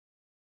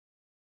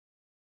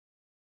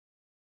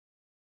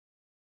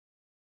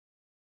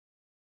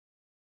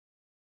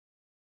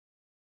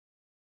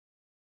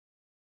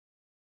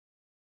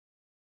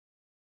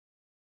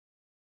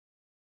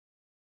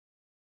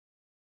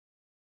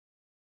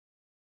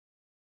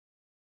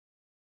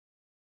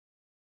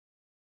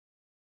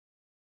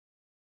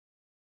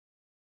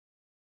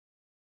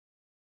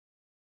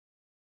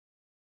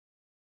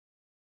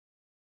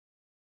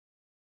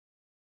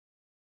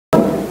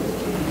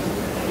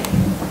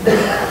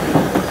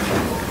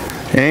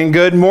And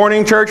good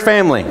morning, church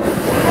family.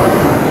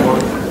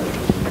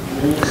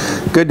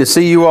 Good to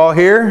see you all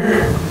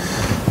here.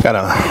 Got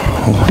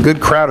a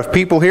good crowd of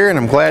people here, and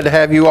I'm glad to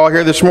have you all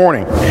here this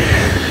morning.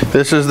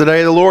 This is the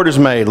day the Lord has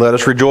made. Let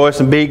us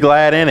rejoice and be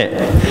glad in it.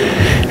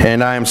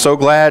 And I am so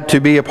glad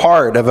to be a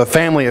part of a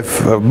family,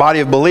 a body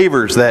of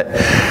believers that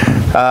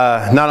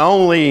not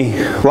only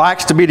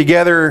likes to be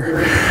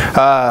together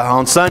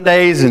on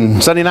Sundays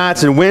and Sunday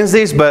nights and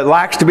Wednesdays, but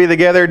likes to be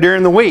together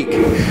during the week.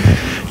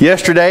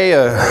 Yesterday,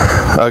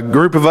 a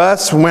group of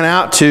us went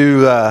out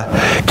to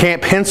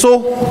Camp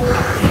Hensel,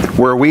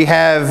 where we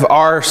have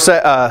our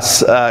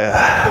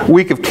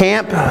week of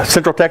camp,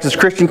 Central Texas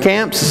Christian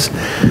Camps.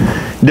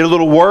 Did a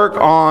little work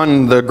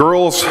on the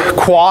girls'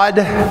 quad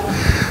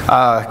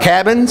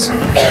cabins.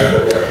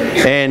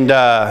 And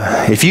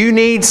if you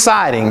need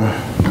siding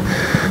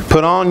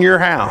put on your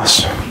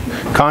house,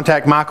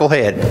 contact Michael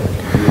Head.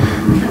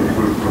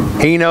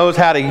 He knows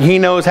how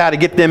to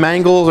get them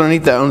angles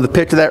underneath on the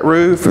pitch of that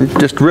roof, and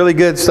just really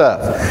good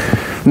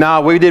stuff.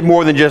 No, we did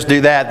more than just do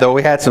that, though.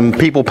 We had some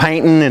people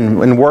painting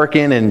and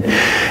working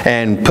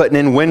and putting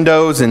in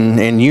windows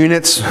and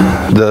units.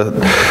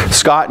 The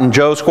Scott and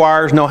Joe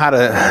Squires know how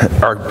to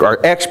are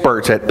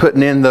experts at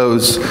putting in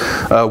those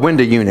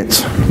window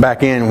units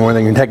back in when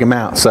they can take them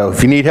out. So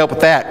if you need help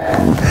with that,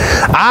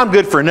 I'm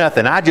good for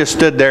nothing. I just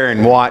stood there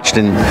and watched,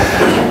 and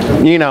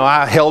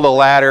I held a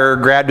ladder,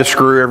 grabbed a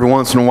screw every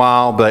once in a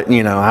while, but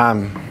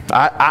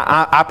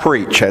I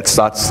preach.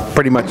 That's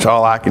pretty much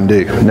all I can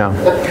do. No.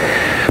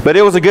 But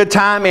it was a good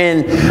time,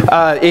 and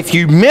if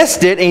you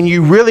missed it and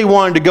you really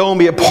wanted to go and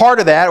be a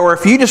part of that, or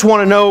if you just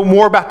want to know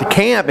more about the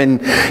camp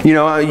and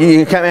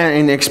you come in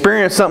and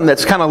experience something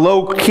that's kind of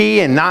low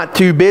key and not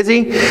too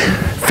busy,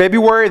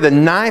 February the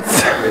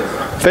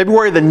 9th, they're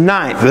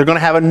going to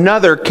have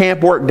another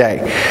camp work day.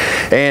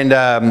 And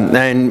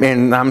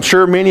I'm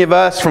sure many of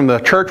us from the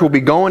church will be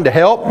going to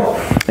help.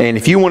 And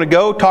if you want to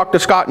go, talk to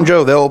Scott and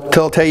Joe. They'll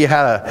tell you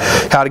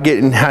how to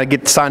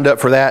get signed up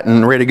for that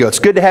and ready to go. It's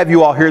good to have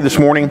you all here this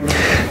morning.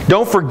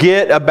 Don't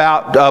forget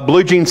about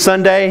Blue Jean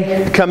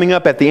Sunday coming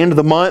up at the end of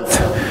the month.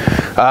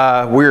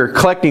 We're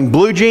collecting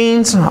blue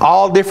jeans,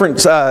 all different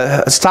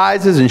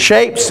sizes and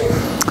shapes.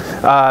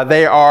 While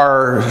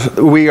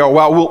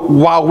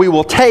we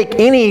will take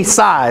any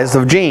size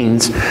of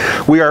jeans,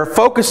 we are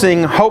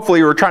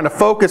hopefully we're trying to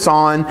focus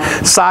on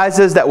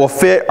sizes that will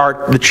fit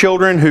the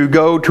children who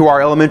go to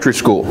our elementary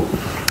school.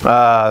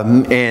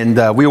 And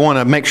we want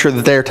to make sure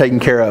that they're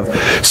taken care of.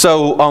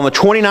 So on the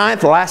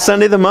 29th, last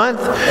Sunday of the month,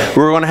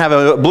 we're going to have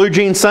a Blue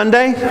Jean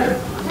Sunday.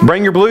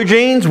 Bring your blue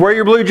jeans, wear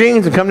your blue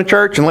jeans, and come to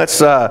church, and let's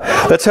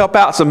help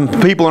out some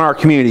people in our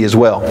community as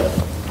well.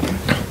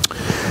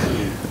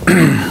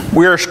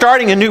 We have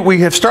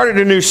started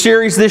a new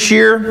series this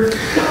year.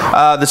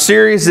 The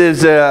series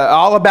is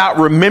all about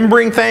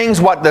remembering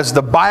things. What does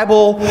the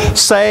Bible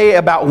say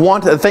about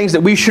the things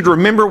that we should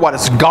remember? What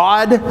does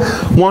God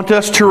want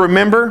us to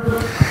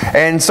remember?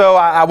 And so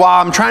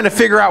while I'm trying to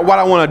figure out what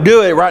I want to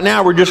do right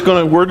now, we're just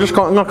going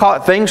to call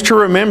it Things to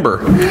Remember.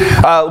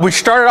 We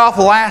started off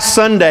last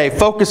Sunday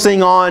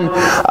focusing on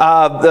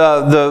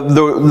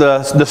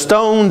the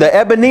stone, the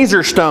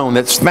Ebenezer stone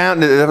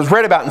that was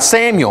read about in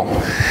Samuel.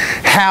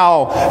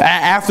 How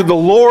after the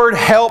Lord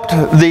helped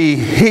the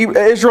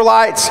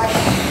Israelites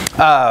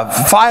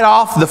fight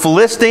off the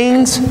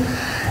Philistines,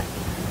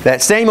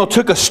 that Samuel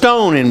took a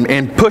stone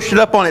and pushed it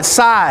up on its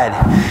side,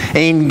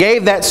 and he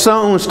gave that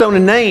stone a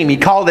name. He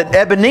called it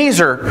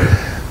Ebenezer,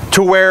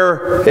 to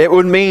where it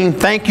would mean,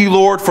 thank you,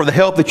 Lord, for the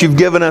help that you've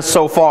given us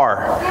so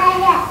far.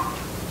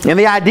 And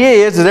the idea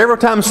is that every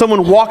time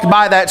someone walked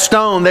by that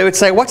stone, they would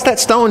say, what's that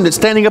stone that's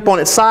standing up on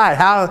its side?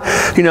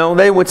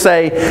 They would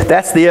say,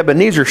 that's the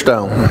Ebenezer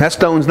stone. That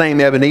stone's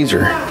named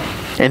Ebenezer.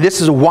 And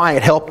this is why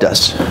it helped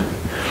us.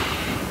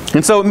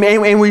 And so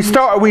we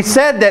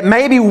said that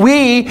maybe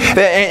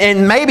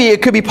maybe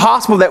it could be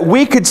possible that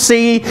we could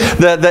see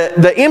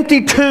the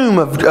empty tomb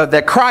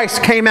that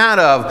Christ came out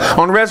of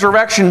on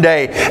Resurrection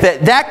Day,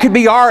 that could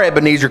be our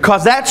Ebenezer,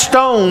 because that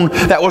stone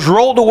that was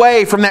rolled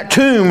away from that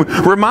tomb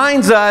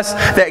reminds us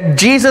that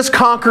Jesus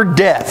conquered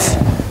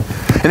death.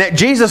 And that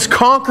Jesus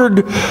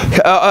conquered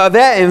that.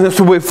 And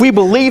so if we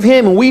believe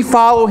Him and we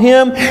follow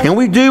Him and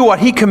we do what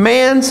He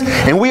commands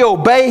and we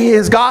obey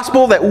His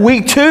gospel, that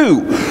we too,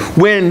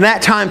 when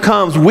that time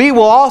comes, we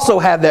will also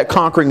have that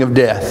conquering of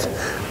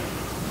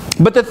death.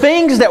 But the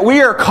things that we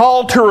are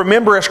called to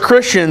remember as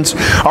Christians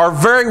are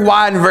very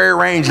wide and very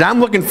ranged. I'm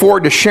looking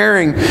forward to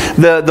sharing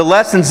the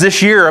lessons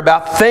this year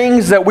about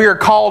things that we are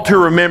called to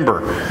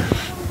remember.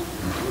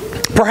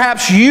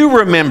 Perhaps you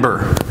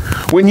remember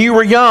when you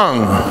were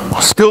young,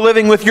 still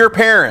living with your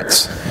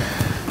parents,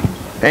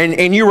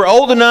 and you were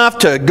old enough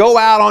to go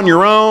out on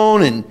your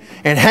own and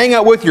hang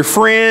out with your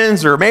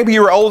friends, or maybe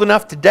you were old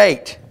enough to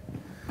date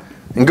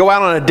and go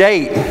out on a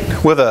date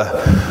with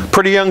a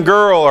pretty young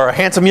girl or a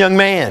handsome young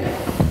man.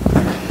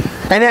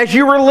 And as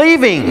you were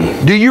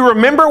leaving, do you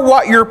remember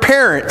what your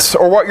parents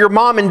or what your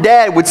mom and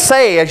dad would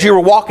say as you were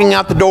walking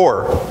out the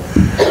door?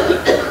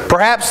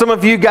 Perhaps some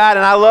of you got,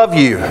 and I love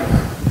you,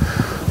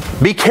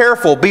 be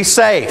careful, be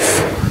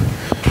safe.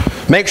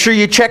 Make sure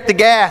you check the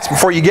gas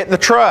before you get in the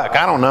truck.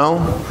 I don't know.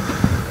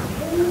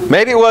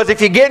 Maybe it was, if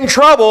you get in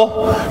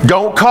trouble,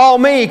 don't call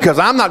me because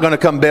I'm not going to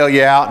come bail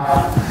you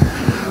out.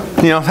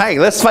 You know, hey,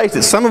 let's face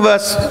it. Some of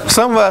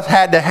us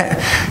had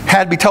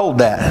to be told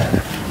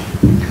that.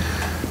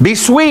 Be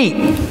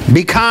sweet.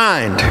 Be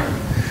kind.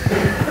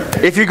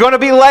 If you're going to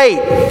be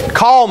late,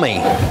 call me.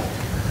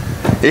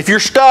 If you're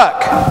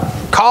stuck,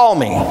 call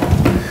me.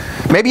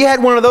 Maybe you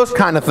had one of those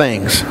kind of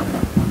things.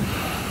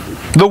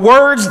 The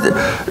words.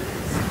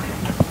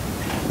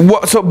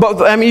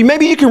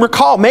 Maybe you can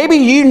recall. Maybe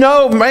you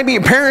know. Maybe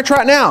parents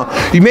right now.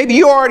 Maybe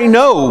you already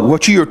know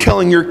what you are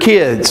telling your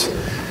kids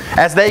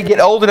as they get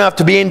old enough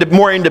to be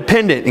more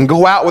independent and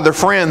go out with their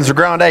friends or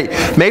go on a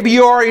date. Maybe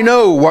you already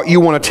know what you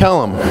want to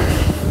tell them.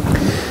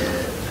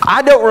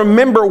 I don't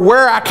remember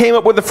where I came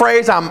up with the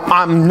phrase. I'm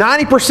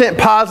 90%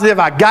 positive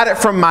I got it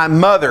from my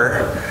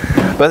mother.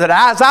 But that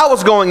as I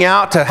was going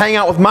out to hang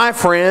out with my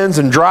friends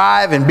and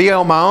drive and be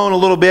on my own a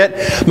little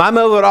bit, my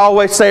mother would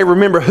always say,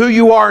 remember who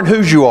you are and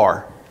whose you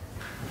are.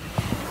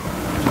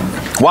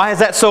 Why is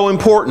that so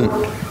important?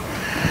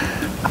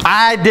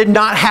 I did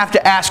not have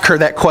to ask her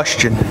that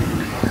question.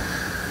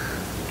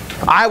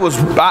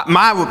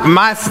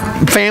 My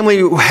family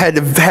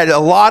had a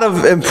lot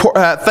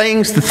of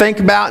things to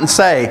think about and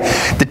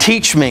say, to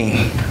teach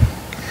me.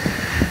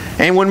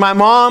 And when my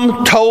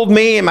mom told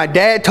me and my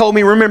dad told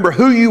me, remember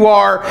who you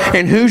are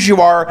and whose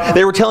you are,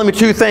 they were telling me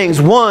two things.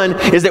 One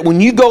is that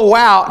when you go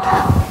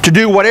out to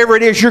do whatever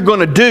it is you're going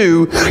to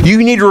do, you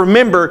need to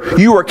remember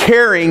you are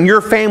carrying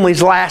your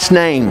family's last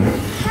name.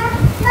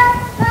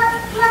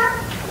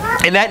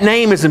 And that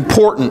name is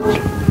important.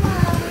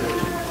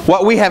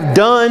 What we have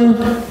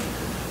done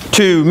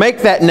to make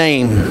that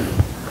name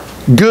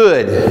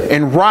good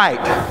and right.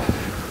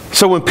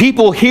 So when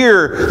people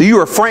hear that you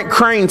are Frank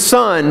Crane's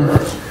son,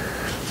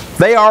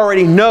 they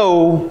already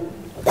know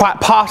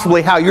quite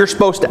possibly how you're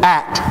supposed to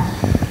act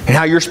and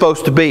how you're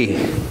supposed to be.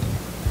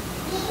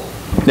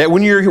 That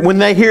when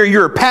they hear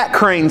you're Pat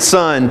Crane's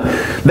son,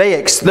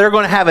 they're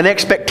going to have an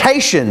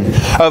expectation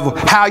of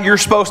how you're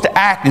supposed to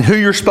act and who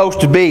you're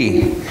supposed to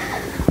be.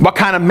 What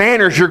kind of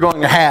manners you're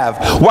going to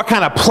have. What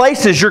kind of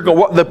places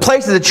the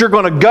places that you're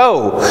going to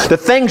go. The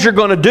things you're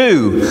going to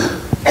do.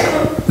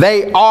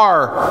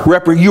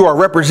 You are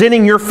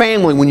representing your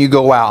family when you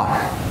go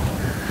out.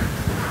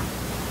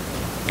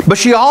 But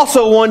she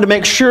also wanted to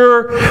make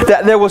sure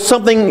that there was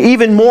something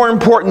even more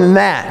important than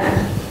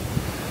that.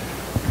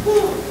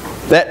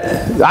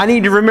 That I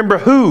need to remember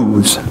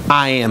whose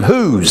I am.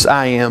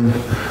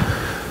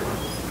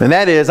 And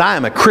that is, I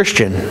am a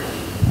Christian.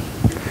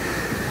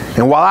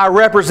 And while I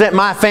represent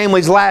my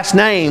family's last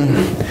name,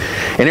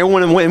 and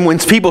when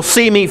people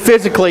see me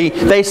physically,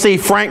 they see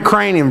Frank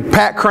Chrane and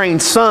Pat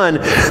Crane's son.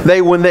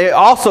 When they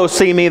also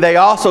see me, they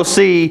also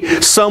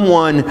see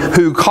someone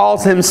who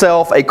calls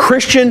himself a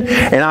Christian,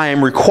 and I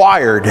am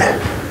required.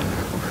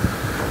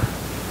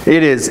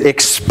 It is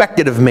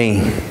expected of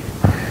me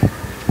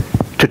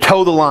to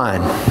toe the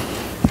line,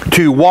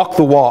 to walk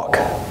the walk,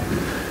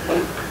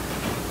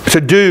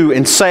 to do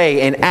and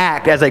say and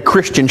act as a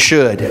Christian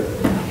should.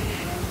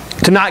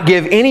 To not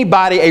give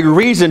anybody a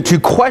reason to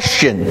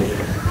question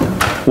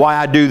why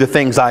I do the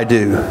things I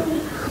do,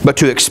 but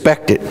to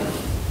expect it.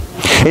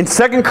 In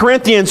 2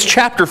 Corinthians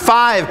chapter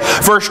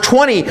 5, verse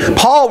 20,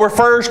 Paul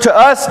refers to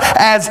us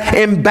as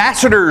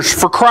ambassadors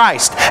for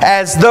Christ,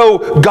 as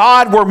though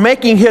God were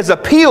making His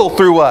appeal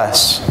through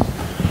us.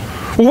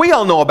 We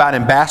all know about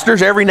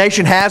ambassadors. Every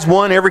nation has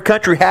one. Every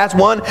country has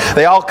one.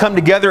 They all come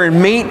together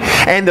and meet.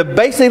 And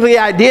basically the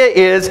idea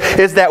is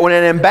that when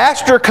an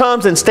ambassador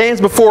comes and stands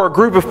before a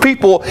group of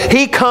people,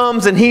 he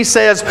comes and he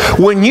says,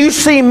 when you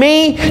see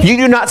me, you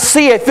do not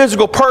see a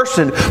physical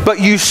person, but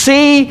you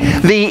see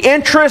the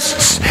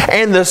interests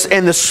and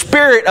the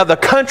spirit of the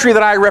country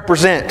that I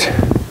represent.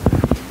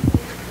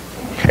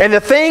 And the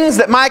things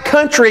that my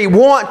country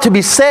want to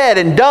be said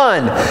and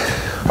done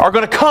are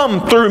going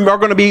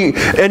to be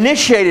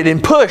initiated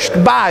and pushed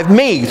by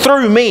me,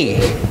 through me.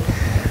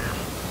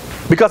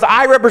 Because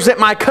I represent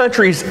my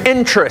country's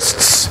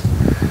interests.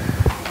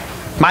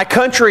 My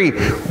country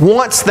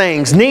wants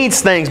things,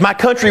 needs things. My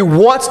country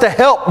wants to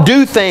help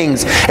do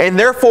things. And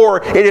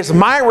therefore, it is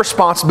my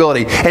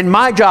responsibility and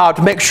my job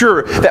to make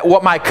sure that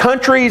what my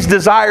country's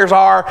desires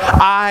are,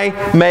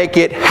 I make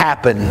it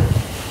happen.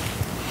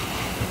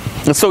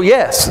 And so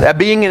yes,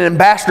 being an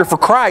ambassador for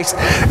Christ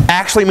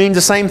actually means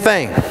the same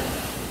thing.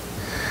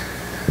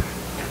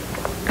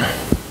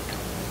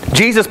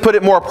 Jesus put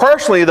it more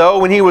personally, though,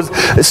 when He was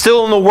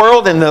still in the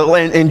world.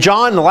 In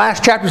John, the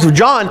last chapters of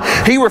John,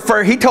 He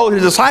told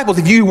His disciples,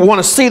 if you want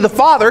to see the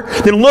Father,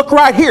 then look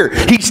right here.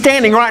 He's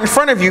standing right in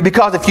front of you,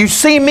 because if you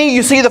see me,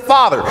 you see the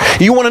Father.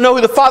 You want to know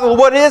who the Father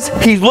what is?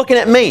 He's looking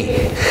at me.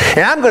 And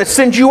I'm going to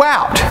send you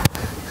out.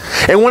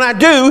 And when I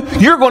do,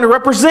 you're going to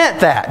represent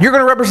that. You're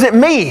going to represent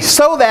me,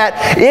 so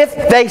that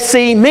if they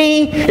see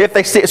me, if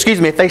they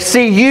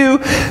see you,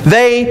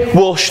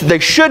 they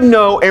should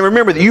know and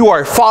remember that you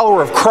are a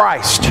follower of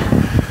Christ.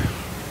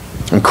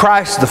 And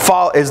Christ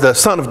is the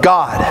Son of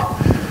God.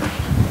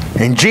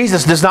 And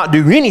Jesus does not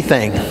do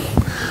anything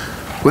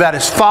without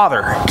his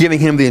Father giving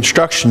him the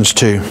instructions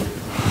to.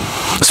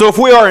 So if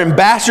we are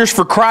ambassadors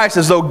for Christ,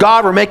 as though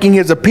God were making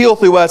his appeal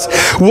through us,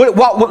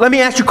 let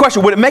me ask you a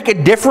question. Would it make a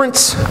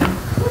difference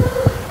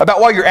about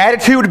what your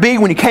attitude would be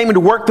when you came into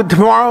work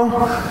tomorrow?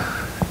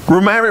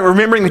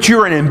 Remembering that you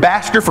are an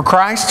ambassador for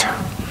Christ?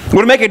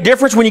 Would it make a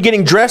difference when you're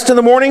getting dressed in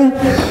the morning?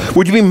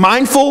 Would you be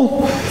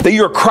mindful that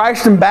you are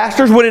Christ's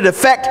ambassadors? Would it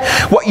affect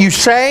what you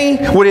say?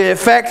 Would it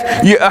affect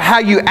how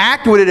you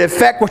act? Would it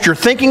affect what you're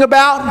thinking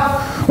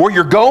about? Where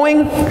you're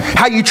going?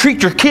 How you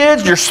treat your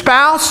kids, your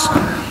spouse,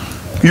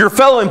 your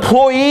fellow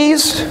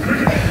employees?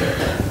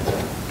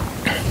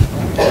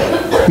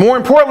 More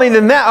importantly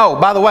than that, oh,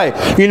 by the way,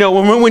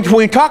 when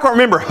we talk about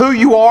remember who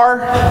you are,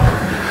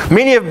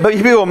 many of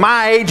people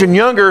my age and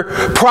younger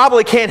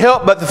probably can't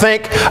help but to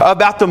think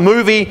about the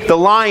movie The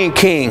Lion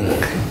King.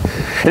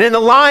 And in The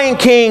Lion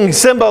King,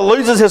 Simba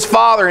loses his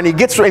father and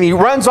he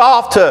runs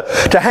off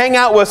to hang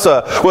out with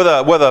a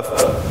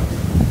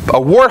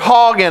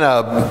warthog and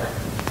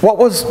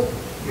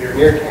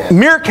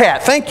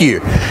meerkat. Thank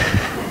you.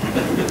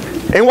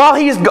 And while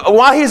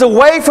he's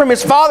away from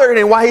his father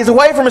and while he's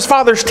away from his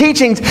father's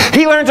teachings,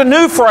 he learns a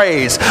new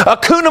phrase,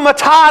 Hakuna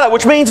Matata,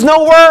 which means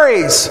no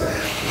worries.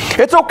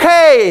 It's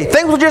okay.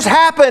 Things will just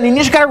happen and you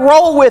just got to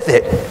roll with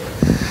it.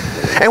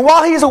 And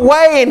while he's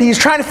away and he's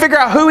trying to figure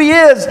out who he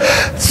is,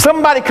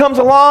 somebody comes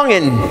along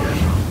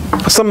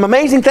and some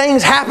amazing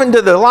things happen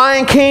to the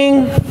Lion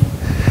King.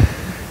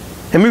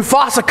 And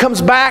Mufasa comes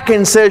back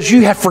and says,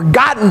 "You have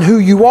forgotten who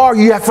you are.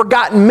 You have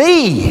forgotten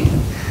me.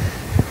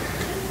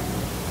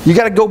 You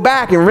got to go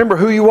back and remember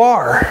who you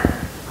are."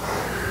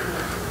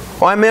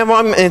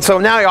 And so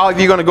now all of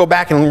you are going to go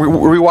back and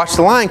rewatch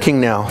The Lion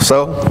King now.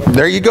 So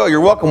there you go. You're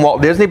welcome,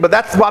 Walt Disney. But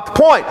that's not the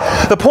point.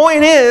 The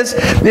point is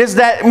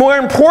that more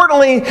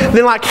importantly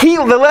than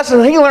the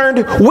lesson he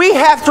learned, we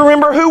have to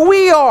remember who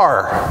we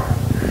are.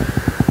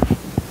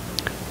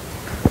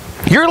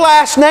 Your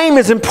last name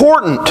is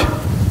important.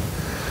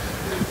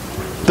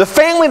 The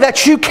family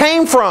that you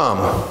came from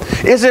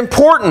is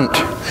important.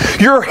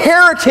 Your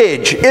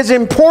heritage is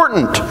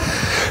important.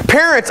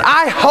 Parents,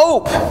 I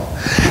hope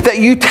that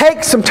you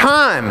take some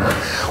time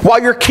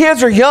while your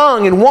kids are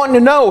young and wanting to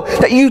know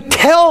that you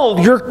tell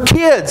your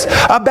kids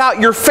about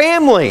your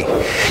family.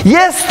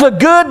 Yes, the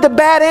good, the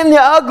bad, and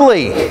the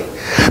ugly.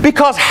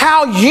 Because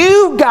how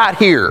you got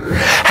here,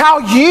 how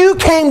you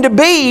came to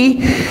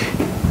be,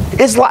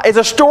 is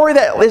a story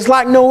that is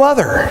like no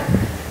other.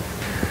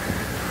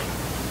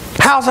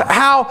 How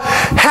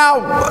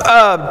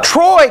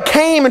Troy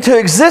came into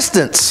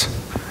existence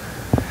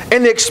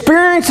and the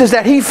experiences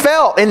that he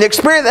felt and the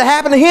experience that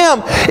happened to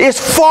him is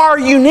far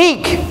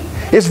unique.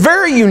 It's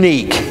very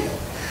unique.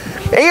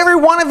 Every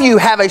one of you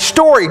have a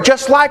story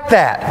just like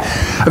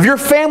that of your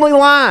family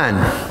line.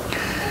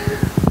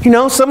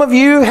 Some of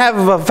you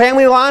have a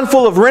family line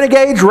full of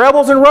renegades,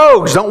 rebels, and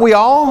rogues, don't we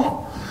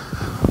all?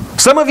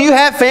 Some of you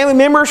have family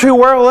members who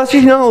were, a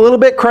little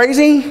bit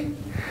crazy.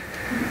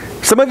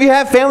 Some of you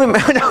have family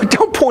members.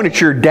 Don't point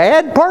at your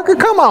dad, Parker.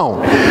 Come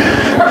on.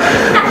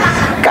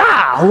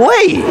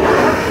 Golly.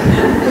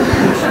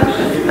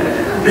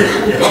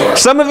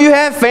 Some of you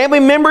have family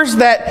members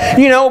that,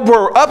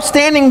 were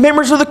upstanding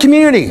members of the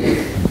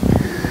community.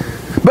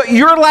 But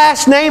your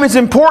last name is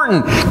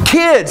important.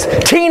 Kids,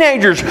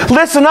 teenagers,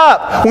 listen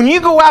up. When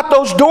you go out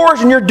those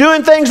doors and you're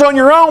doing things on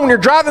your own, when you're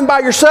driving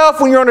by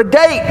yourself, when you're on a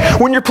date,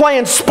 when you're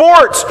playing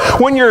sports,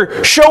 when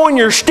you're showing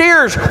your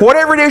steers,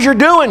 whatever it is you're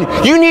doing,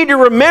 you need to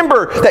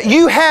remember that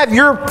you have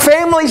your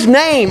family's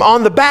name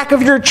on the back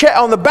of your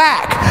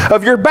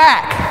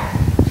back.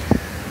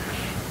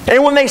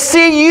 And when they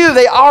see you,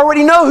 they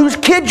already know whose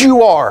kid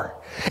you are.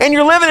 And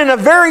you're living in a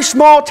very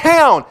small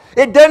town.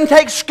 It doesn't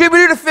take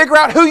Scooby-Doo to figure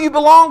out who you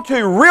belong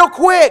to real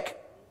quick.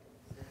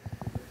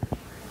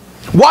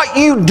 What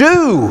you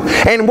do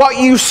and what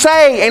you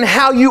say and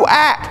how you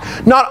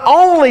act not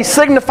only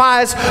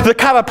signifies the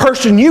kind of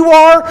person you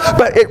are,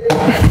 but it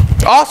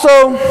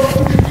also...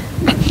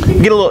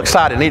 Get a little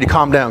excited. I need to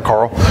calm down,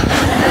 Carl.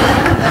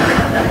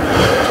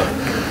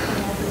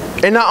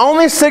 It not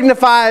only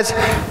signifies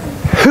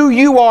who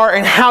you are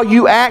and how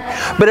you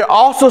act, but it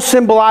also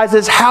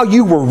symbolizes how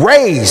you were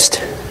raised.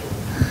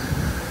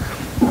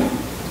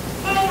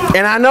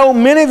 And I know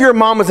many of your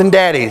mamas and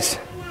daddies.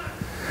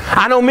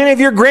 I know many of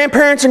your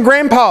grandparents and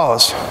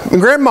grandpas and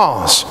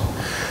grandmas.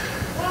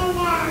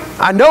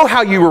 I know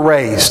how you were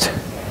raised.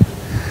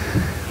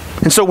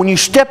 And so when you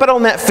step out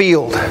on that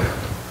field,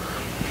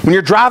 when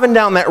you're driving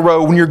down that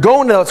road, when you're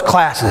going to those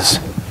classes,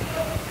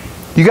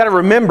 you got to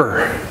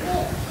remember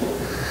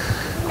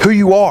who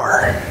you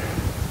are.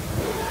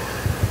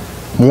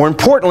 More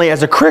importantly,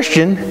 as a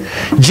Christian,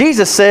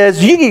 Jesus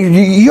says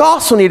you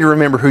also need to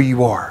remember who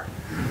you are.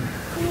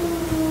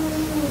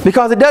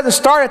 Because it doesn't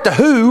start at the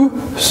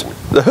who's,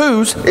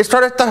 it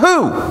starts at the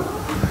who.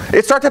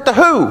 It starts at the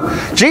who.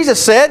 Jesus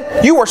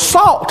said, you are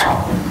salt.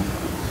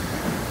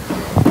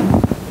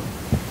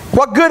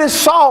 What good is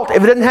salt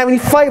if it doesn't have any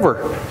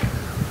flavor?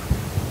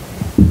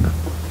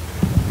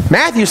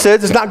 Matthew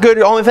says it's not good.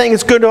 The only thing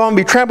that's good to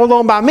be trampled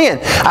on by men.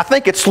 I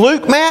think it's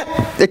Luke, Matt,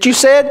 that you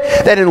said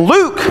that in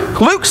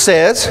Luke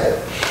says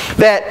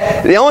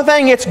that the only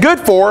thing it's good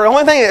for, the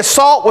only thing that's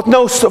salt with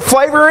no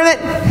flavor in it,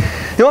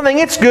 the only thing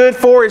it's good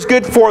for is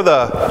good for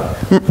the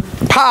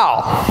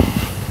pile,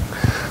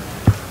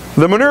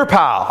 the manure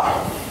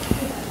pile.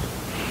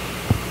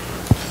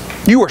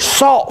 You are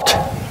salt.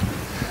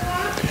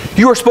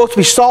 You are supposed to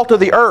be salt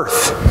of the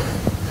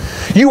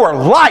earth. You are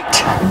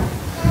light.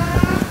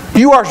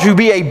 You are to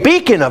be a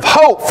beacon of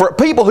hope for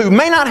people who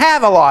may not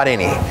have a lot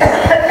any.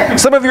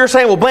 Some of you are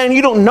saying, well, Blan,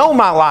 you don't know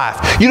my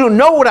life. You don't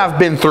know what I've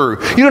been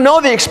through. You don't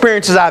know the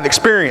experiences I've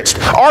experienced.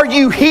 Are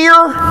you here?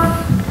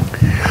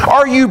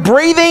 Are you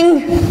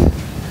breathing?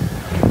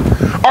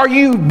 Are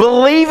you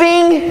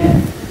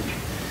believing?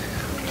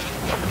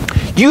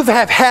 You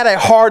have had a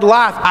hard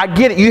life. I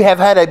get it. You have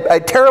had a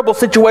terrible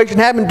situation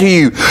happen to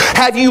you.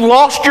 Have you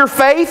lost your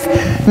faith?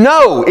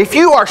 No. If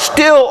you are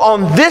still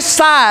on this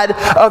side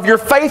of your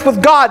faith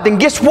with God, then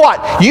guess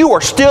what? You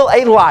are still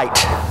a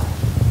light.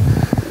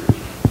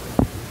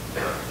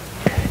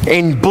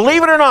 And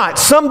believe it or not,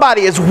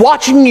 somebody is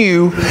watching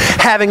you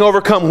having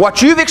overcome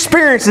what you've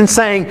experienced and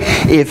saying,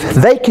 if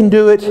they can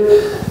do it,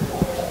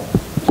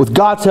 with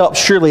God's help,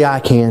 surely I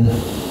can.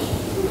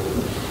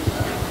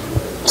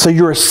 So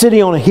you're a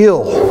city on a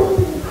hill.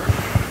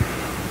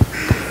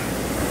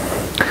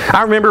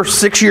 I remember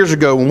 6 years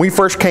ago when we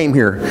first came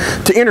here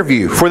to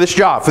interview for this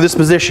job, for this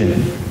position.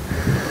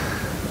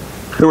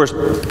 There was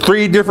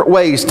 3 different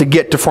ways to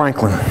get to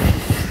Franklin.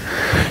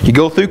 You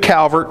go through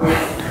Calvert,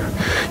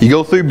 you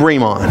go through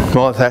Bremond.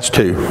 Well, that's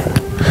 2.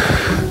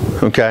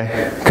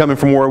 Okay, coming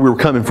from where we were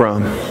coming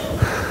from.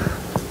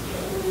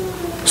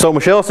 So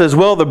Michelle says,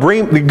 well,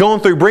 going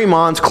through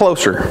Bremond's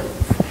closer.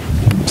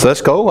 So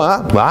let's go.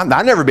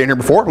 I've never been here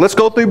before. Let's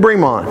go through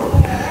Bremond.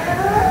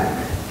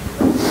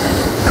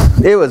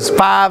 It was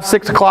 5,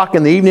 6 o'clock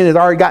in the evening. It had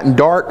already gotten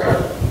dark.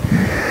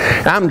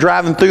 I'm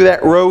driving through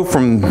that road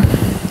from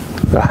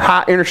the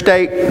high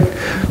interstate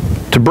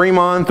to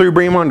Bremond, through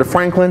Bremond to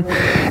Franklin.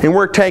 And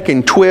we're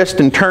taking twists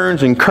and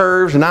turns and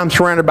curves, and I'm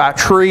surrounded by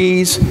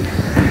trees.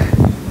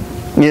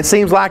 And it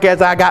seems like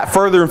as I got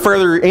further and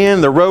further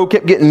in, the road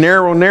kept getting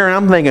narrower and narrower.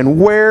 And I'm thinking,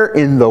 where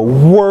in the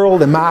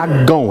world am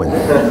I going?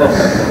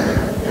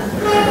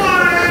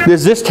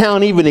 Does this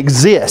town even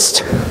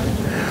exist?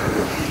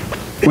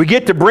 We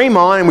get to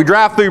Bremond and we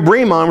drive through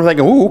Bremond. We're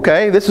thinking, ooh,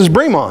 okay, this is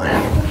Bremond.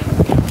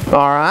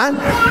 All right.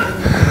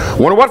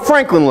 Wonder what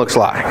Franklin looks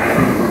like.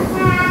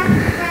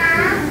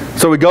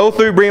 So we go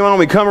through Bremond,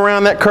 we come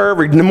around that curve,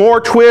 more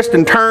twists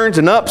and turns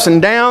and ups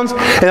and downs,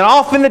 and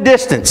off in the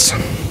distance,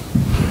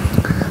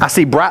 I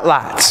see bright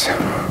lights.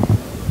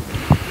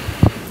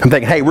 I'm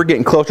thinking, hey, we're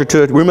getting closer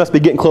to it. We must be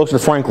getting closer to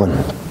Franklin.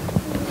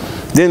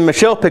 Then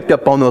Michelle picked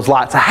up on those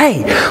lights.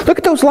 Hey, look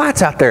at those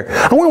lights out there.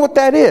 I wonder what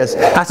that is.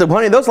 I said,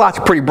 honey, those lights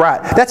are pretty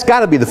bright. That's got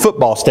to be the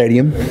football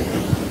stadium.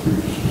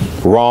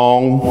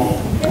 Wrong.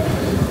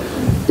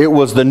 It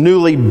was the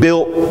newly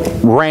built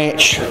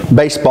ranch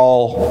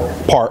baseball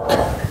park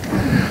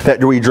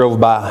that we drove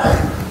by.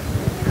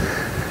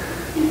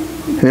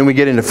 And then we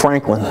get into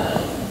Franklin.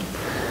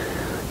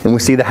 And we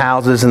see the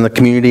houses and the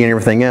community and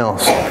everything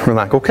else. We're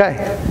like,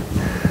 okay,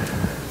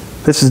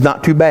 this is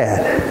not too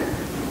bad.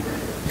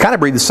 Kind of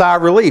breathed a sigh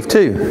of relief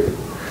too,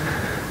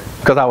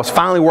 because I was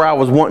finally where I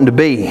was wanting to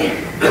be.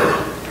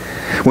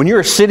 When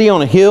you're a city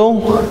on a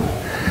hill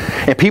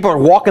and people are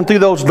walking through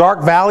those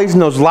dark valleys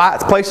and those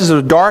places that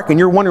are dark, and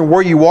you're wondering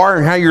where you are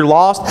and how you're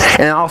lost,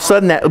 and all of a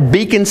sudden that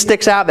beacon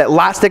sticks out, that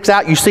light sticks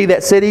out, you see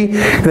that city,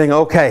 you think,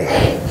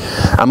 okay,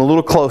 I'm a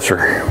little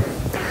closer.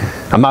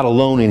 I'm not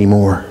alone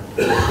anymore.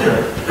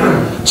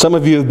 Some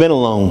of you have been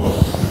alone.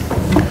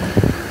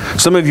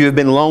 Some of you have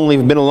been lonely,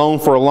 have been alone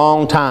for a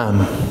long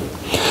time.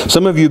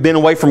 Some of you have been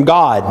away from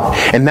God,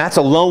 and that's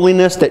a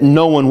loneliness that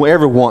no one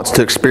ever wants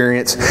to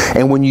experience.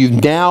 And when you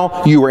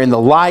are in the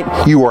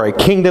light, you are a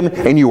kingdom,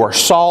 and you are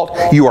salt,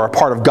 you are a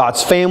part of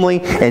God's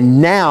family,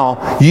 and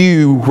now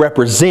you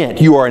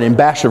represent, you are an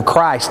ambassador of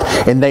Christ.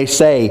 And they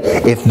say,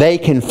 if they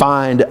can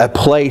find a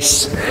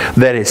place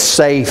that is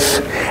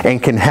safe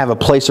and can have a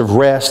place of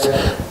rest,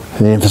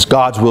 and if it's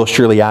God's will,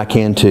 surely I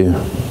can too.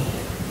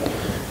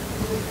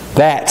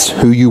 That's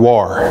who you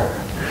are.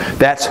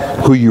 That's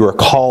who you are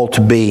called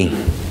to be.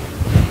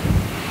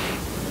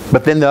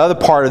 But then the other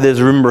part of this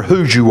is remember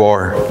whose you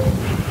are.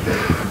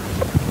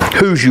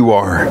 Whose you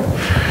are.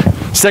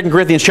 2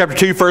 Corinthians chapter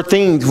 2,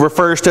 13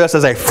 refers to us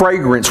as a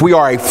fragrance. We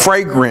are a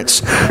fragrance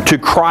to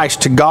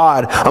Christ, to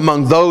God,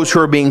 among those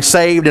who are being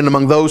saved and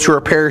among those who are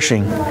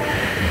perishing.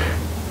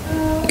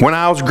 When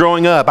I was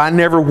growing up, I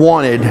never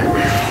wanted...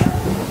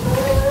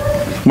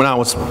 When I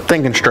was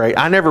thinking straight,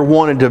 I never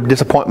wanted to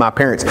disappoint my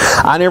parents.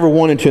 I never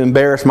wanted to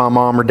embarrass my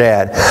mom or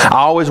dad. I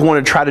always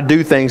wanted to try to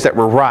do things that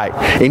were right.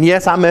 And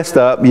yes, I messed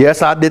up.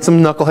 Yes, I did some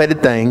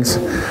knuckleheaded things.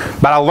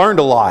 But I learned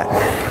a lot.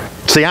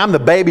 See, I'm the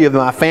baby of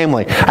my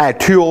family. I had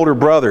 2 older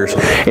brothers.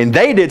 And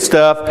they did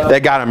stuff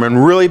that got them in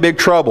really big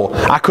trouble.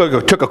 I could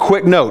have took a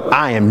quick note.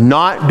 I am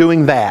not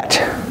doing that.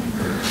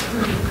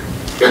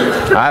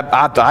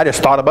 I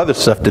just thought of other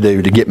stuff to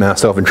do to get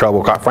myself in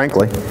trouble, quite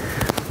frankly.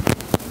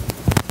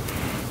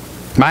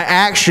 My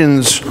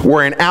actions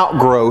were an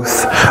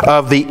outgrowth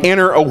of the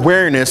inner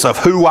awareness of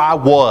who I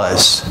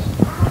was.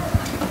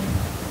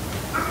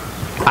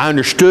 I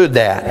understood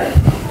that.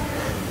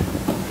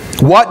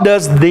 What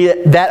does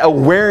that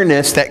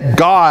awareness that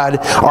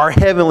God, our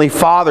Heavenly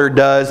Father,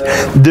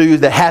 do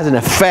that has an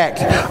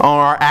effect on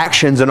our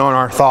actions and on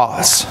our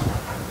thoughts?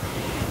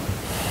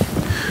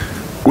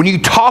 When you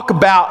talk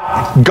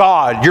about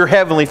God, your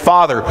Heavenly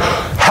Father,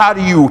 how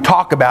do you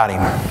talk about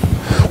Him?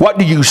 What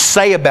do you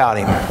say about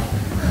Him?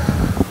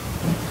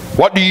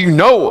 What do you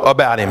know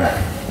about Him?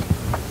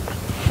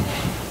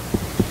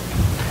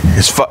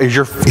 Is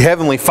your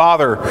Heavenly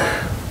Father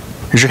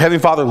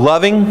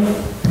loving?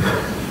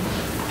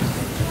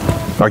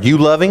 Are you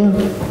loving?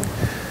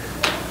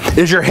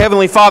 Is your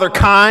Heavenly Father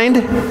kind?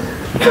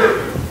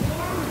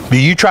 Do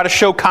you try to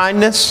show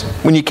kindness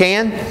when you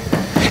can?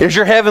 Is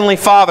your Heavenly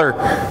Father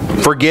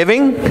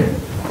forgiving?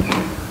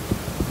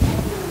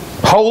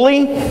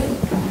 Holy?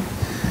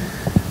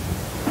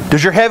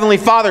 Does your Heavenly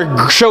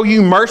Father show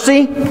you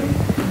mercy?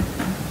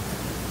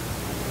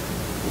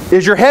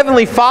 Is your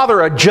Heavenly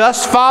Father a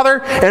just Father?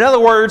 In other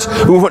words,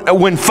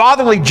 when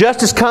fatherly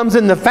justice comes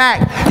in the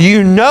fact,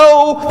 you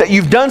know that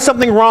you've done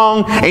something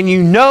wrong and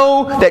you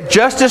know that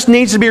justice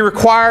needs to be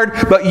required,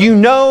 but you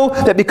know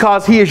that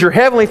because He is your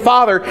Heavenly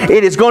Father,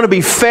 it is going to be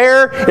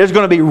fair, it is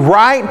going to be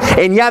right,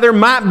 and yeah, there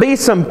might be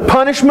some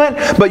punishment,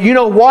 but you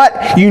know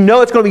what? You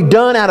know it's going to be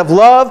done out of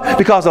love,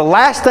 because the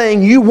last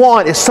thing you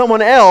want is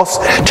someone else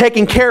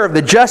taking care of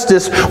the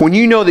justice when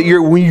you know that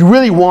what you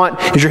really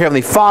want is your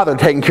Heavenly Father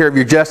taking care of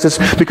your justice,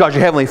 because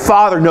your Heavenly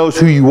Father knows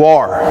who you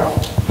are.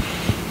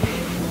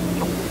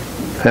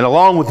 And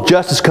along with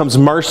justice comes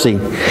mercy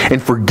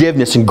and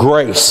forgiveness and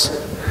grace.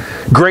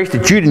 Grace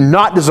that you did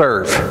not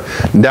deserve,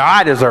 that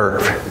I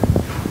deserve.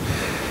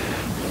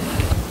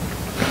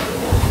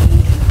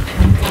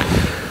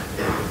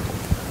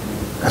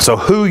 So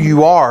who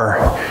you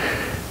are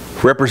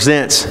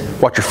represents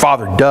what your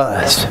Father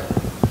does.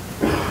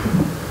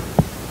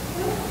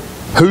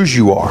 Whose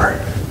you are.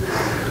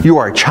 You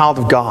are a child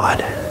of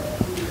God.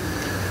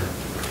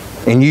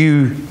 And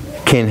you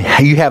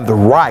have the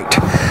right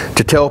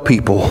to tell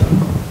people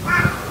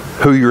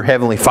who your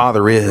Heavenly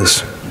Father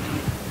is.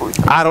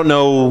 I don't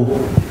know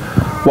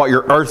what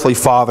your earthly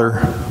father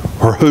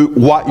or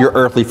what your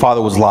earthly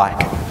father was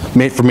like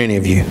for many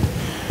of you,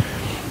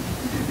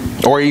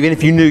 or even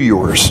if you knew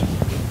yours.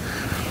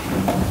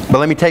 But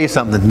let me tell you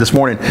something this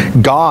morning.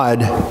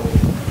 God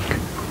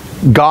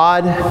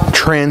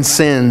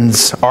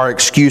transcends our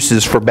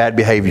excuses for bad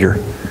behavior.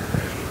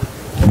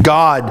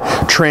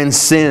 God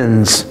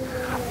transcends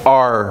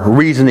our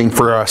reasoning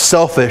for a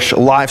selfish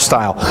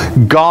lifestyle.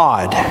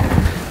 God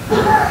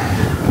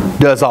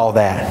does all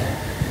that.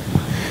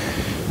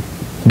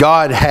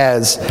 God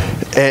has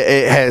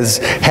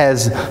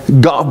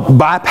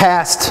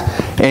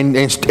bypassed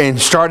and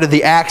started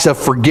the acts of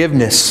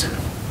forgiveness.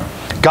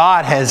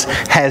 God has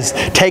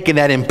taken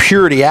that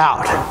impurity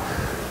out,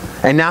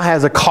 and now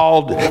has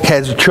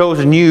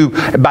chosen you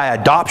by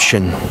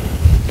adoption,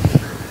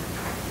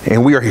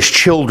 and we are His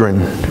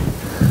children.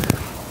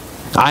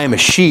 I am a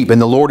sheep,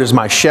 and the Lord is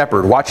my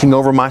shepherd, watching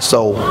over my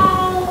soul.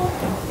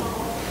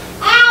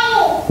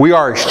 We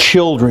are His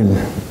children,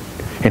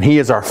 and He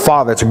is our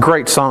Father. It's a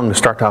great song to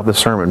start off this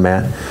sermon,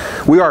 man.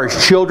 We are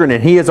His children,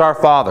 and He is our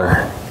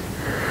Father.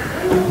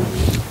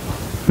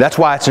 That's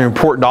why it's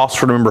important also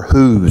to remember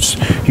whose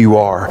you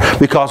are.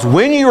 Because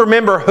when you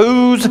remember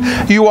whose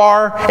you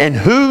are and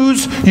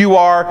whose you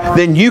are,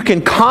 then you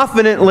can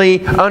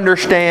confidently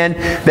understand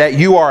that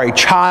you are a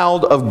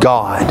child of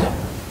God.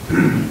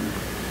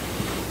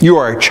 You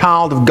are a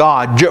child of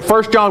God.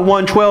 1 John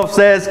 1:12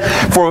 says,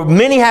 "For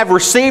many have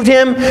received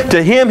Him,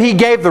 to Him He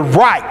gave the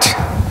right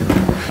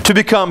to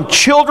become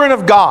children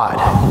of God,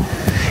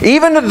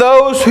 even to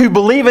those who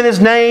believe in His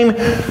name,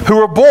 who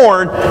were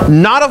born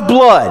not of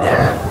blood."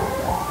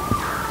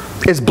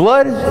 Is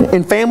blood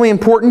and family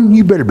important?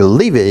 You better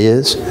believe it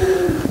is.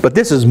 But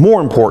this is more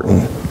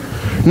important.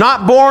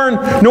 Not born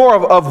nor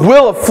of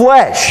will of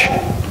flesh.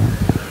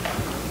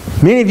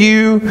 Many of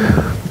you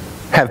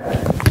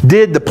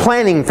did the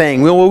planning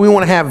thing. We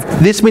want to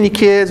have this many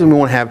kids, and we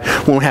want to have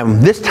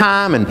them this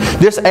time and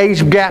this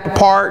age gap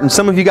apart. And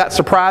some of you got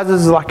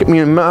surprises like me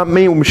and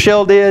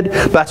Michelle did.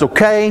 But that's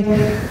okay.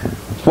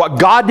 What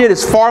God did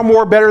is far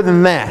more better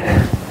than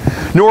that.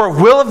 Nor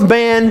of will of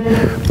man,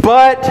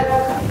 but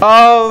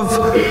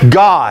of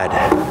God.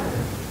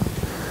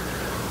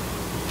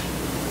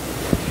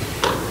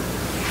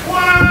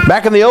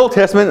 Back in the Old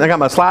Testament, I got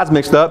my slides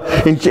mixed up.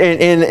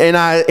 In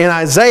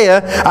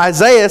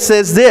Isaiah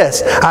says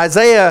this.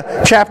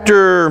 Isaiah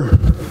chapter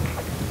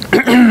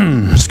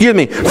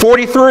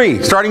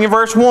 43, starting in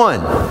verse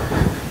 1.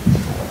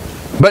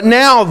 "But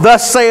now,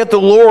 thus saith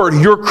the Lord,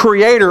 your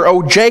Creator,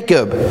 O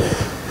Jacob,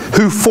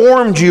 who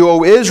formed you,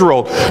 O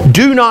Israel,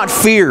 do not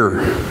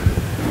fear,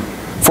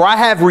 for I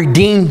have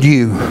redeemed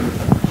you.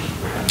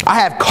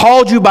 I have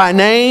called you by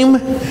name,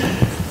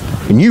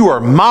 and you are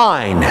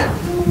mine.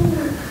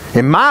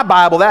 In my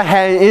Bible, that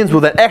ends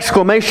with an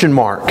exclamation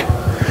mark.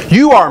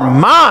 You are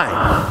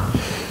mine.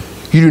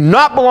 You do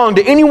not belong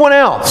to anyone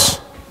else.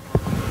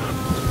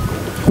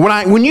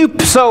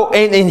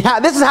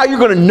 This is how you're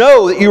going to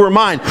know that you are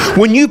mine.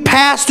 When you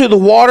pass through the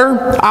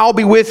water, I'll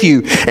be with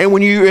you. And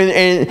when you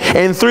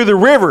and through the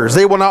rivers,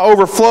 they will not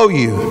overflow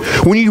you.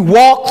 When you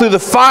walk through the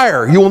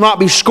fire, you will not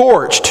be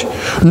scorched,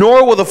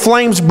 nor will the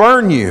flames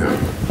burn you.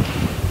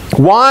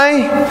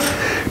 Why?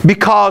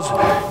 Because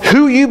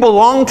who you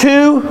belong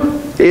to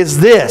is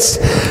this: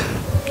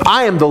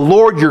 I am the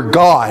Lord your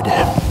God,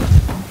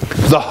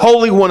 the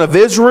Holy One of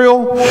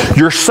Israel,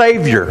 your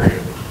Savior.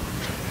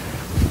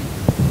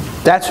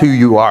 That's who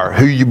you are,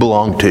 who you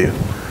belong to.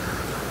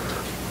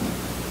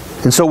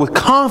 And so with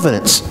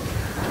confidence,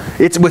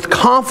 it's with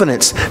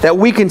confidence that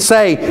we can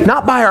say,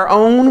 not by our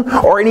own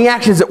or any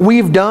actions that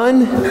we've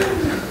done,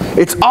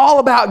 it's all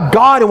about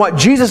God and what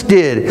Jesus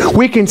did.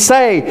 We can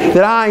say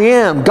that I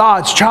am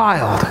God's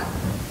child.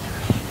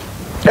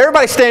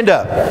 Everybody stand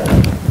up.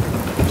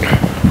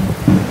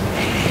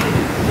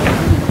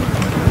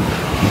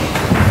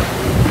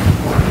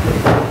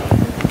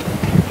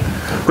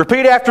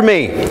 Repeat after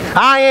me.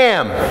 I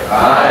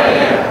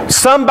am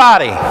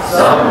somebody.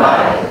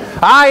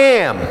 I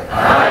am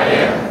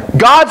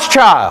God's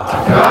child.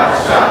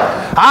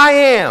 I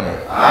am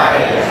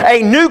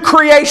a new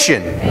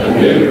creation.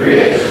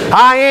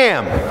 I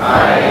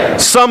am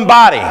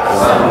somebody.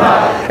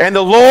 And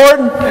the Lord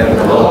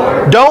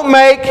don't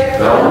make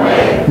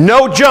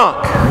no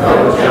junk.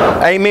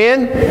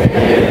 Amen.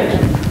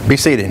 Be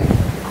seated.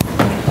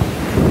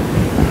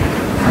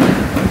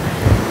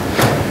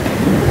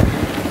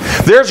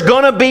 There's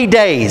going to be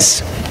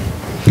days,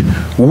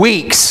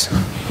 weeks,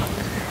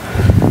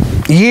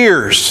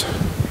 years,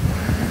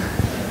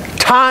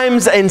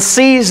 times and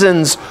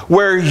seasons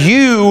where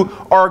you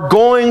are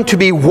going to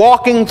be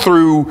walking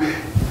through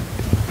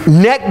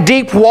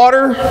neck-deep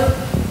water.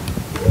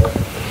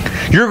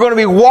 You're going to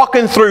be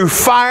walking through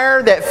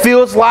fire that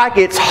feels like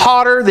it's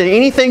hotter than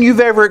anything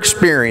you've ever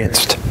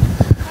experienced.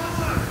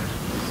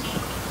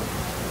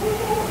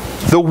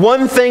 The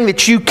one thing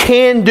that you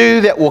can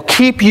do that will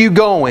keep you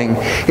going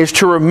is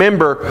to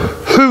remember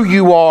who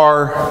you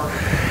are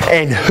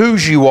and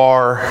whose you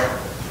are.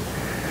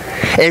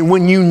 And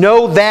when you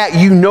know that,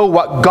 you know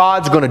what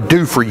God's going to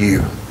do for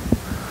you.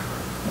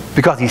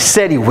 Because He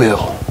said He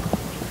will.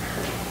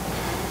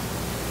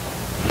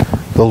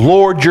 The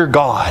Lord your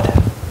God,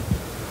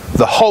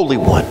 the Holy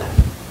One,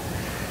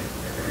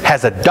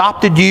 has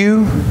adopted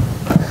you,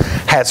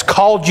 has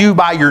called you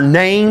by your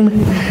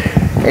name,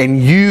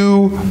 and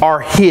you are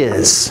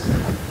His.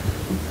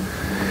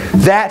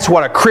 That's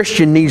what a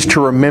Christian needs to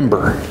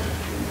remember.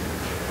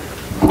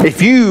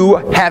 If you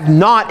have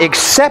not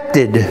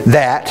accepted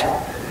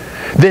that,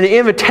 then the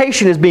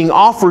invitation is being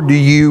offered to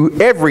you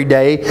every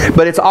day,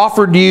 but it's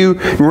offered to you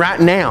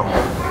right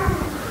now.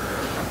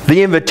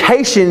 The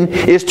invitation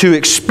is to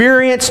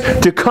experience,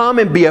 to come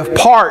and be a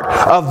part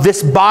of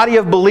this body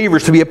of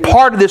believers, to be a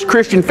part of this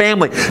Christian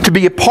family, to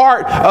be a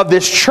part of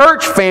this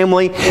church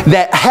family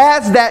that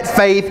has that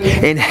faith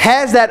and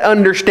has that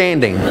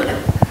understanding.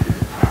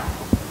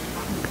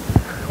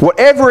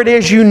 Whatever it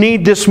is you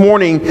need this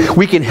morning,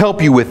 we can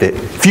help you with it.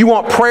 If you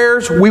want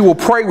prayers, we will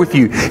pray with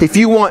you. If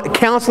you want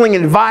counseling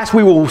and advice,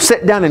 we will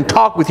sit down and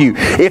talk with you.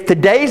 If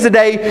today's the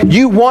day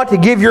you want to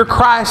give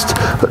yourself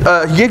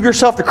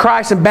to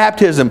Christ in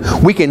baptism,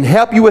 we can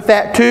help you with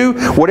that too.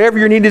 Whatever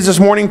your need is this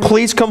morning,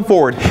 please come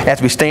forward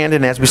as we stand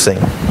and as we sing.